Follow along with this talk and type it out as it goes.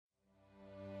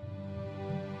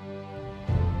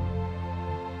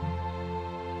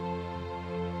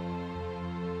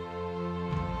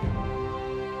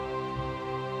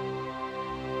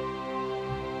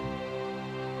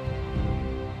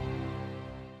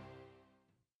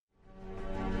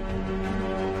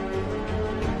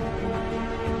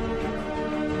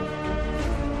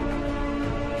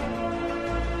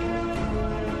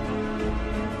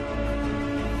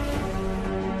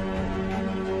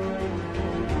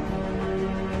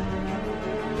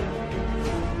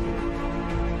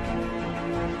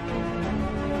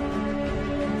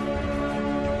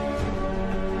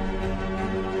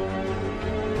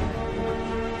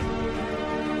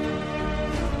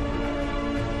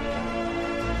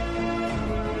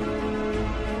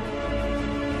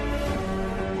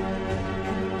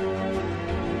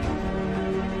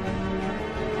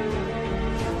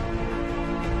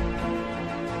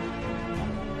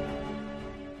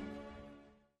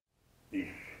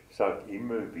sage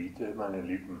immer wieder, meine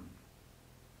Lieben,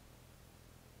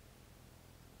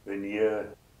 wenn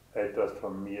ihr etwas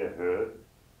von mir hört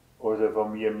oder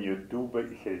von mir im YouTube,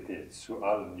 ich rede jetzt zu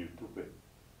allen YouTube,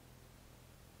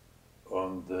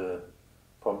 und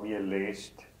von mir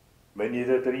lest, wenn ihr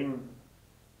da drin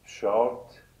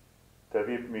schaut, da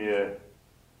wird mir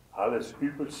alles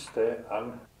Übelste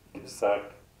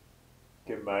angesagt,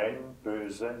 gemein,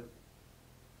 böse,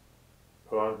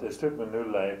 und es tut mir nur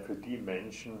leid für die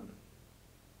Menschen,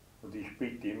 und ich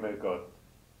bitte immer Gott,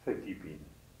 vergib ihnen,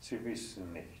 sie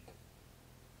wissen nicht,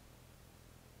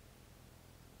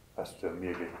 was du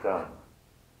mir getan.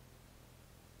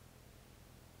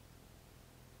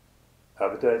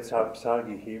 Aber deshalb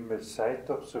sage ich immer, seid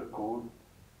doch so gut,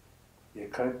 ihr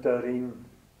könnt darin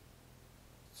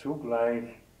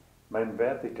zugleich mein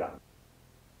Werdegang.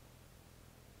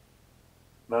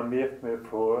 Man wirft mir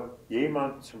vor,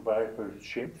 jemand zum Beispiel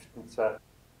schimpft und sagt,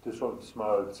 du solltest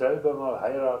mal selber mal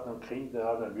heiraten und Kinder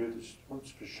haben, dann würdest du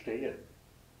uns verstehen.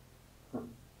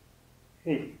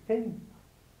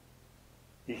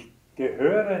 Ich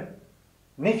gehöre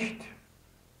nicht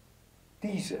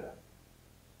dieser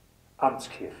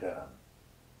Amtskirche an,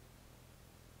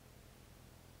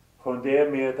 von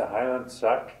der mir der Heiland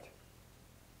sagt,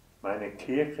 meine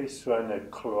Kirche ist so eine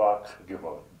Kloake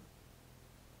geworden.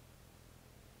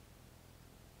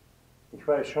 Ich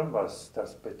weiß schon, was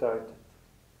das bedeutet.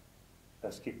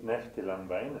 Das gibt nächtelang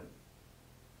Weinen.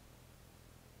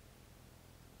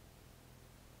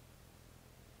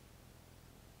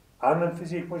 An und für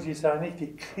sich muss ich sagen, nicht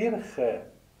die Kirche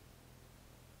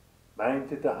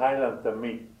meinte der Heiland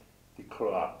damit, die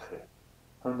Kloake,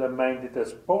 sondern meinte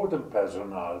das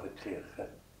Bodenpersonal der Kirche.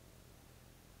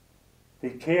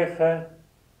 Die Kirche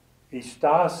ist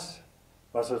das,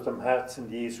 was aus dem Herzen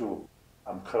Jesu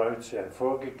am Kreuz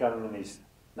hervorgegangen ist,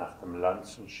 nach dem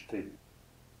Lanzenstich,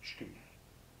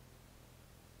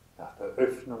 nach der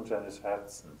Öffnung seines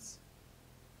Herzens.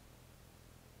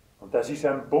 Und das ist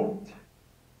ein Bund,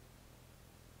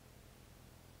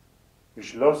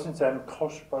 geschlossen in seinem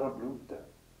kostbaren Blute.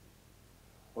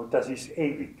 Und das ist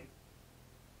ewig.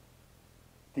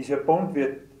 Dieser Bund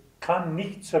kann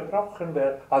nicht zerbrochen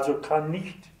werden, also kann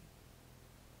nicht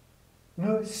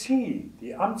nur sie,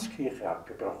 die Amtskirche,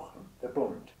 abgebrochen, der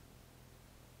Bund.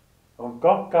 Und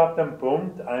Gott gab den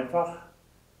Bund einfach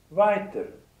weiter.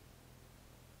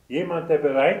 Jemand, der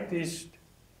bereit ist,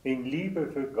 in Liebe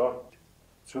für Gott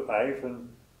zu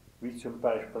eifern, wie zum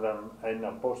Beispiel ein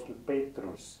Apostel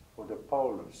Petrus oder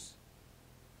Paulus.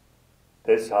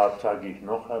 Deshalb sage ich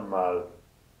noch einmal,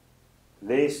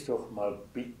 lest doch mal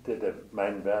bitte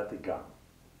mein Werdegang.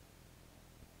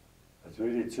 Das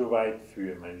würde zu weit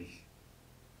führen, wenn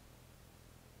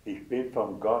ich bin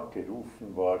von Gott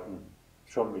gerufen worden,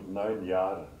 schon mit 9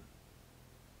 Jahren.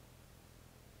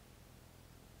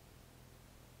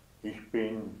 Ich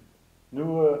bin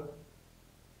nur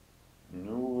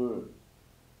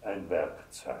ein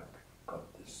Werkzeug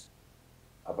Gottes.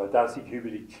 Aber dass ich über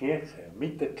die Kirche,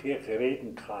 mit der Kirche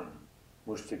reden kann,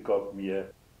 musste Gott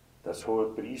mir das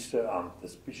hohe Priesteramt,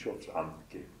 das Bischofsamt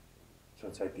geben.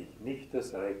 Sonst hätte ich nicht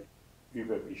das Recht,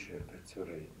 über Bischöfe zu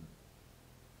reden.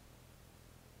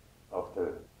 Auch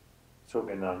der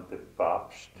sogenannte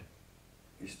Papst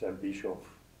ist ein Bischof,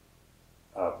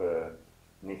 aber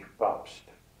nicht Papst.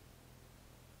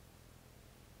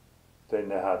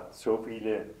 Denn er hat so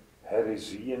viele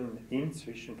Häresien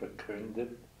inzwischen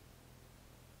verkündet,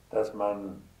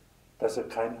 dass er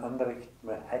kein Anrecht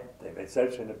mehr hätte, weil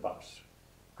selbst wenn der Papst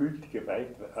gültig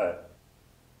geweiht,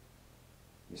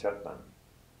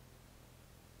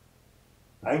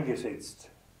 eingesetzt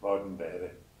worden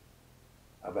wäre.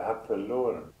 Aber er hat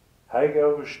verloren. Heilige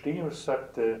Augustinus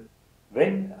sagte,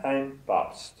 wenn ein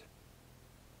Papst,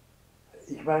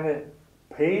 ich meine,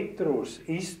 Petrus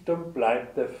ist und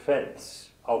bleibt der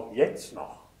Fels, auch jetzt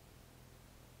noch.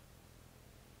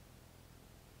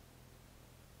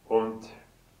 Und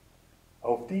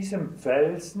auf diesem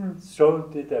Felsen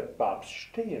sollte der Papst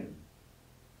stehen.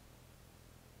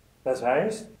 Das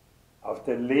heißt, auf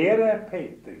der Lehre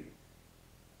Petri,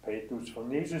 Petrus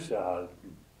von Jesus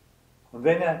erhalten. Und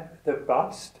wenn der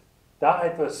Papst da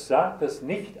etwas sagt, das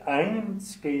nicht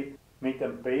eins geht mit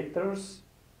dem Petrus,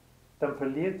 dann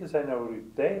verliert er seine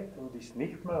Autorität und ist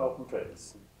nicht mehr auf dem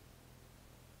Felsen.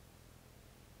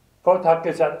 Gott hat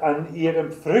gesagt, an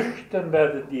ihren Früchten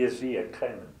werdet ihr sie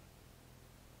erkennen.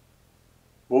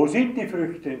 Wo sind die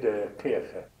Früchte in der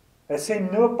Kirche? Es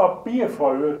sind nur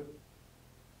Papierfeuer.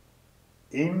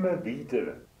 Immer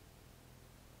wieder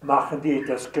machen die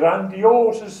etwas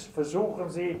Grandioses, versuchen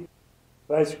sie,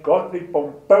 weiß Gott, wie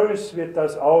pompös wird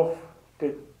das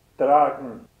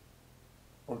aufgetragen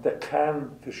und der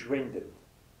Kern verschwindet.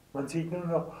 Man sieht nur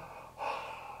noch,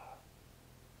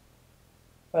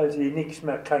 weil sie nichts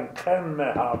mehr, keinen Kern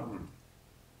mehr haben.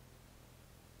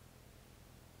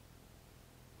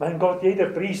 Mein Gott, jeder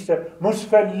Priester muss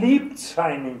verliebt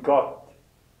sein in Gott.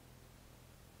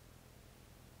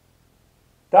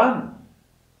 Dann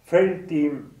fällt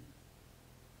ihm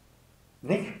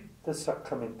nicht das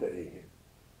Sakrament der Ehe.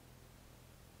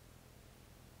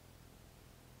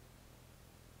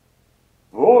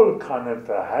 Wohl kann ein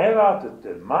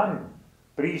verheirateter Mann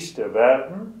Priester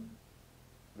werden,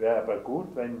 wäre aber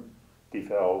gut, wenn die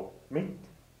Frau mit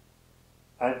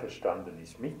einverstanden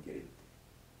ist, mitgeht.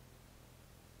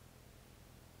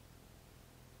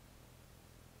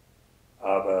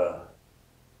 Aber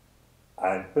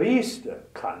ein Priester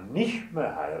kann nicht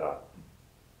mehr heiraten,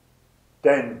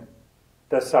 denn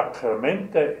das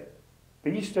Sakrament der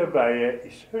Priesterweihe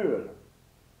ist höher.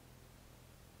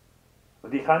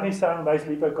 Und ich kann nicht sagen, weiß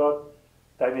lieber Gott,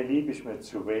 deine Liebe ist mir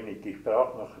zu wenig, ich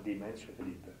brauche noch die menschliche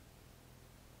Liebe.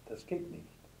 Das geht nicht.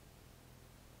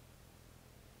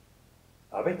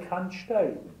 Aber ich kann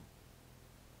steigen.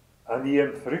 An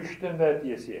ihren Früchten werdet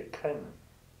ihr sie erkennen.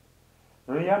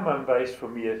 Nun ja, man weiß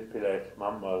von mir vielleicht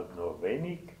manchmal nur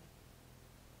wenig.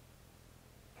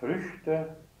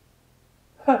 Früchte,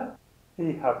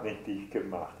 ich habe nicht dich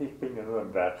gemacht, ich bin ja nur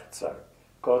ein Werkzeug.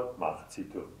 Gott macht sie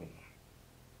durch mich.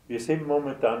 Wir sind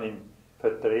momentan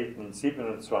vertreten in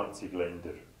 27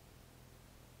 Ländern,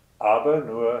 aber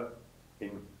nur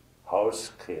in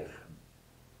Hauskirchen.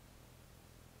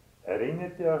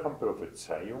 Erinnert ihr euch an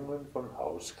Prophezeiungen von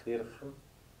Hauskirchen?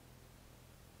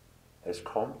 Es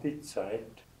kommt die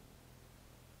Zeit,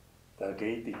 da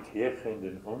geht die Kirche in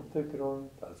den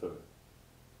Untergrund,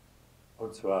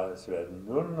 und zwar es werden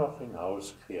nur noch in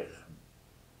Hauskirchen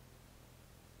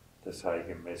das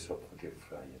heilige Messopfer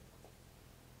gefeiert.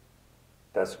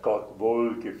 Das Gott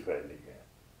Wohlgefällige.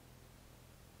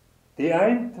 Die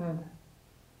einen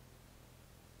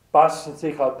passen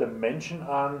sich halt den Menschen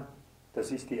an,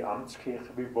 das ist die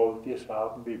Amtskirche, wie wollt ihr es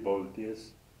haben, wie wollt ihr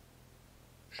es?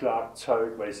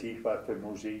 Schlagzeug, weiß ich was für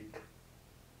Musik.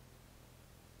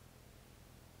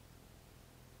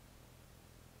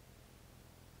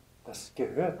 Das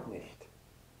gehört nicht.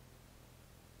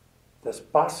 Das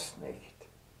passt nicht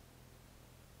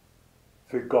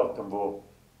für Gott und wo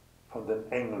von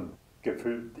den Engeln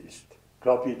gefüllt ist.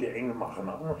 Glaubt ihr, die Engel machen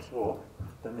auch noch so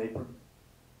daneben?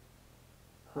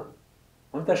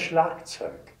 Und das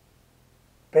Schlagzeug.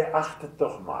 Beachtet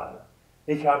doch mal.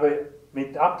 Ich habe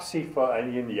mit Absicht vor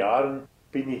einigen Jahren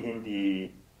bin ich in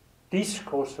die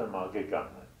Diskos einmal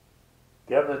gegangen.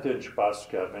 Die haben natürlich Spaß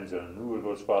gehabt, wenn so ein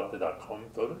Urgroßvater da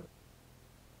kommt, oder?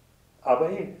 Aber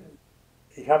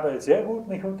ich habe sehr gut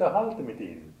mich unterhalten mit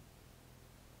ihnen.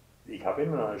 Ich habe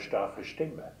immer noch eine starke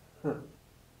Stimme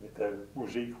mit der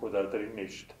Musik, wo da drin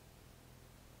ist.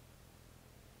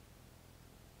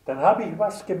 Dann habe ich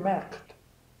was gemerkt.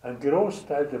 Ein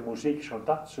Großteil der Musik schon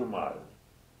dazu mal.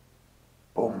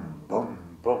 Bum, bum,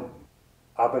 bum.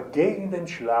 Aber gegen den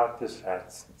Schlag des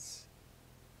Herzens.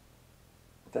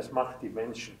 Das macht die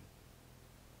Menschen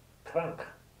krank.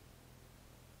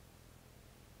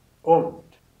 Und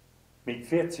mit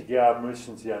 40 Jahren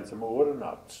müssen sie an zum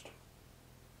Ohrenarzt.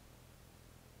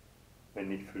 Wenn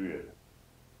nicht früher.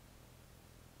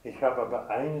 Ich habe aber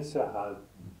eines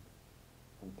erhalten,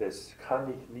 und das kann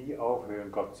ich nie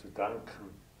aufhören, Gott zu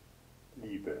danken,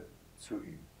 Liebe zu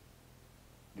ihm.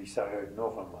 Und ich sage euch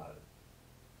noch einmal,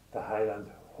 der Heiland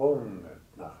hungert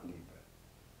nach Liebe.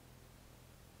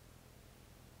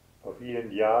 Vor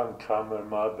vielen Jahren kam er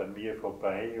mal bei mir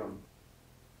vorbei und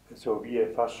so wie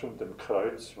er fast unter dem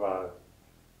Kreuz war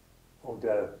und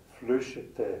er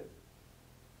flüsterte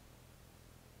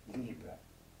Liebe,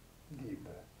 Liebe.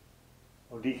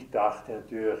 Und ich dachte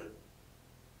natürlich,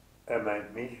 er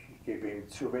meint mich, ich gebe ihm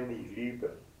zu wenig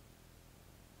Liebe.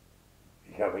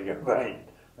 Ich habe geweint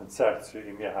und sagte zu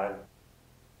ihm, ja Herr,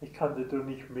 ich kann dir doch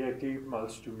nicht mehr geben,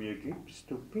 als du mir gibst.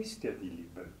 Du bist ja die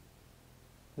Liebe.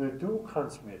 Nur du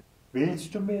kannst mir.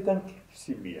 Willst du mir, dann gib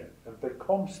sie mir, dann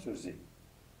bekommst du sie.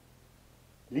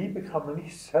 Liebe kann man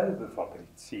nicht selber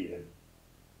fabrizieren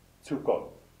zu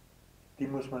Gott. Die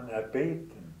muss man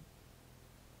erbeten.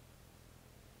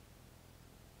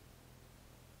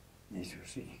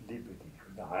 Jesus, ich liebe dich.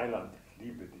 Und der Heiland, ich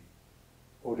liebe dich.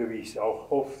 Oder wie ich es auch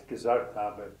oft gesagt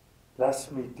habe,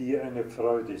 lass mit dir eine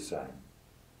Freude sein.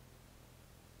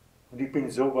 Und ich bin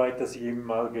so weit, dass ich ihm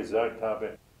mal gesagt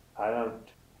habe,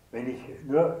 Heiland, wenn ich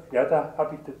nur, ja, da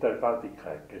habe ich der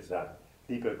Dreifaltigkeit gesagt,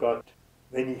 lieber Gott,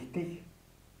 wenn ich dich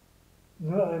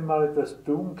nur einmal etwas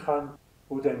tun kann,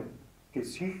 wo dein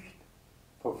Gesicht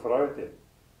vor Freude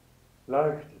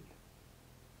leuchtet,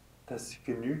 das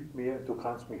genügt mir, du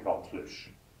kannst mich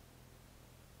auslöschen.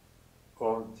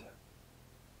 Und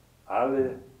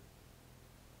alle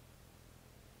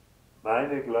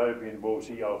meine Gläubigen, wo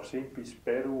sie auch sind, bis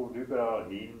Peru und überall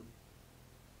hin,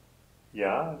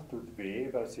 ja, es tut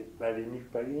weh, weil ich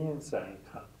nicht bei ihnen sein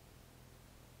kann.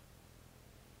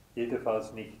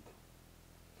 Jedenfalls nicht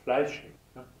fleischlich.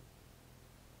 Ne?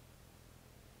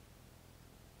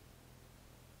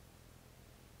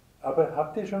 Aber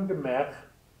habt ihr schon gemerkt,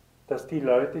 dass die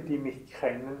Leute, die mich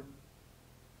kennen,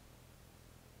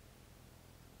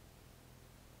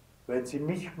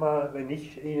 wenn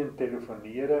ich ihnen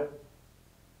telefoniere,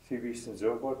 sie wissen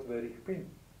sofort, wer ich bin.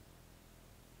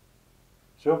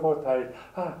 Sofort heißt,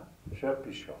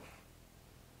 Schwert-Bischof.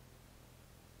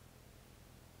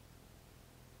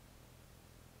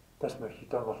 Das möchte ich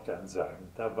doch noch gern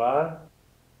sagen. Da war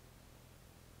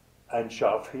ein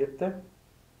Schafhirte,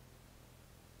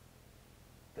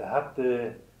 der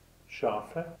hatte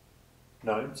Schafe,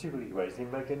 90, ich weiß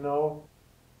nicht mehr genau.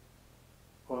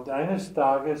 Und eines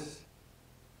Tages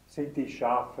sind die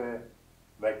Schafe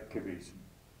weg gewesen.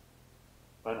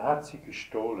 Man hat sie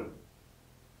gestohlen.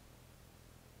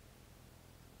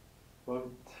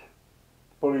 Und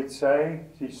die Polizei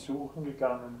ist suchen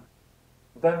gegangen.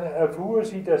 Und dann erfuhr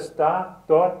sie, dass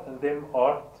dort an dem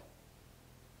Ort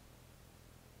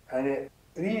eine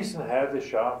Riesenherde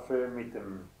Schafe mit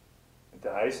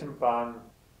der Eisenbahn,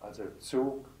 also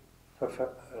Zug,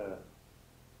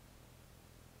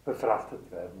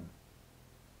 befrachtet werden.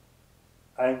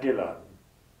 Eingeladen.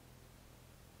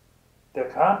 Da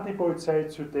kam die Polizei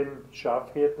zu dem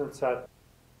Schafhirten und sagte,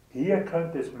 hier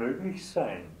könnte es möglich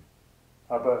sein,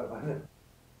 aber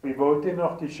wie wollt ihr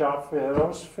noch die Schafe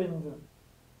herausfinden?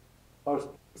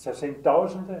 Das sind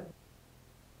Tausende.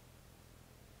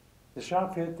 Der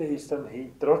Schafhirte ist dann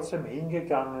trotzdem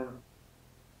hingegangen,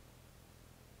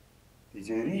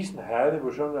 diese Riesenherde,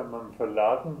 wo schon einmal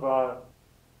verladen war,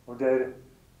 und er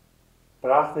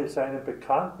brachte seinen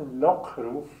bekannten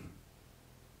Lockruf,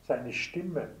 seine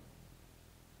Stimme,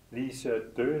 ließ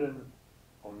er tönen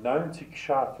und 90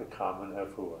 Schafe kamen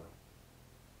hervor.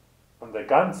 Von der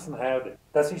ganzen Herde.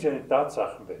 Das ist ein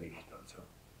Tatsachenbericht also.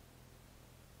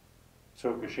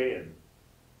 So geschehen.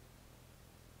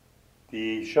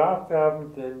 Die Schafe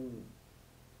haben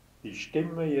die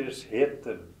Stimme ihres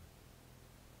Hirten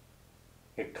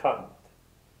gekannt.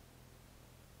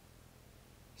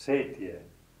 Seht ihr?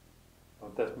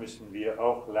 Und das müssen wir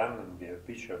auch lernen, wir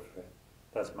Bischöfe,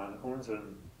 dass man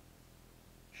unseren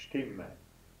Stimme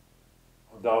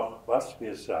und auch was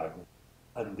wir sagen,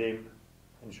 an dem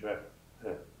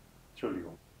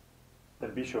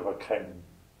den Bischof erkennen.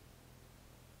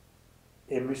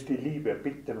 Ihr müsst die Liebe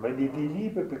bitten. Wenn ihr die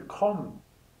Liebe bekommt,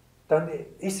 dann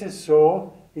ist es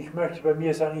so, ich möchte bei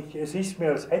mir sagen, es ist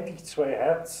mir, als hätte ich zwei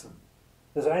Herzen.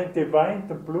 Das eine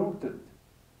weint und blutet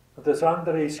und das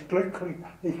andere ist glücklich.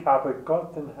 Ich habe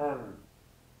Gott, den Herrn,